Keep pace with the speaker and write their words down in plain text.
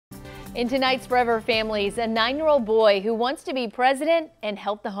In tonight's Forever Families, a 9-year-old boy who wants to be president and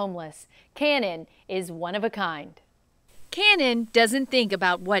help the homeless. Cannon is one of a kind. Cannon doesn't think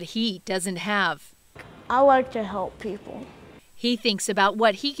about what he doesn't have. I like to help people. He thinks about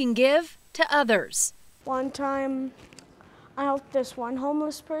what he can give to others. One time, I helped this one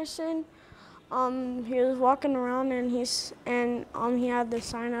homeless person. He was walking around and he had the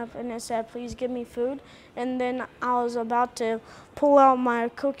sign up and it said, "Please give me food." And then I was about to pull out my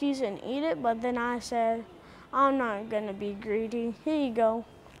cookies and eat it, but then I said, "I'm not gonna be greedy. Here you go."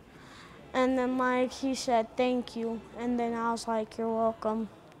 And then he said, "Thank you." And then I was like, "You're welcome."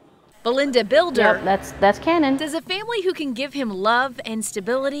 Belinda Builder, Yep, that's Cannon. says a family who can give him love and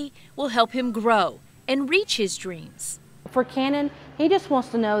stability will help him grow and reach his dreams. For Cannon, he just wants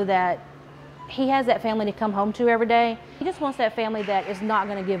to know that he has that family to come home to every day. He just wants that family that is not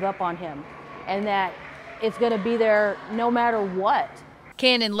going to give up on him and that it's going to be there no matter what.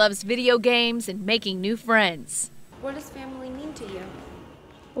 Cannon loves video games and making new friends. What does family mean to you?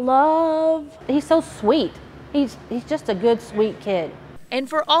 Love. He's so sweet. He's just a good, sweet kid. And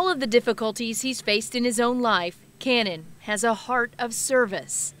for all of the difficulties he's faced in his own life, Cannon has a heart of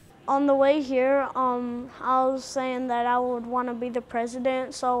service. On the way here, I was saying that I would want to be the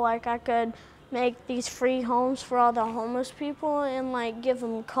president so I could make these free homes for all the homeless people and give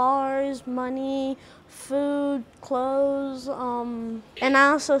them cars, money, food, clothes. And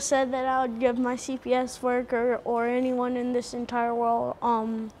I also said that I would give my CPS worker or anyone in this entire world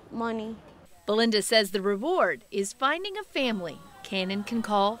money. Belinda says the reward is finding a family Cannon can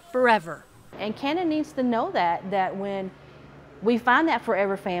call forever. And Cannon needs to know that when we find that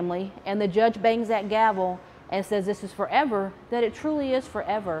forever family and the judge bangs that gavel and says this is forever, that it truly is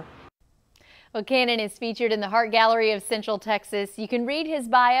forever. Well, Cannon is featured in the Heart Gallery of Central Texas. You can read his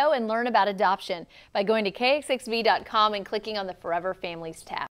bio and learn about adoption by going to KXXV.com and clicking on the Forever Families tab.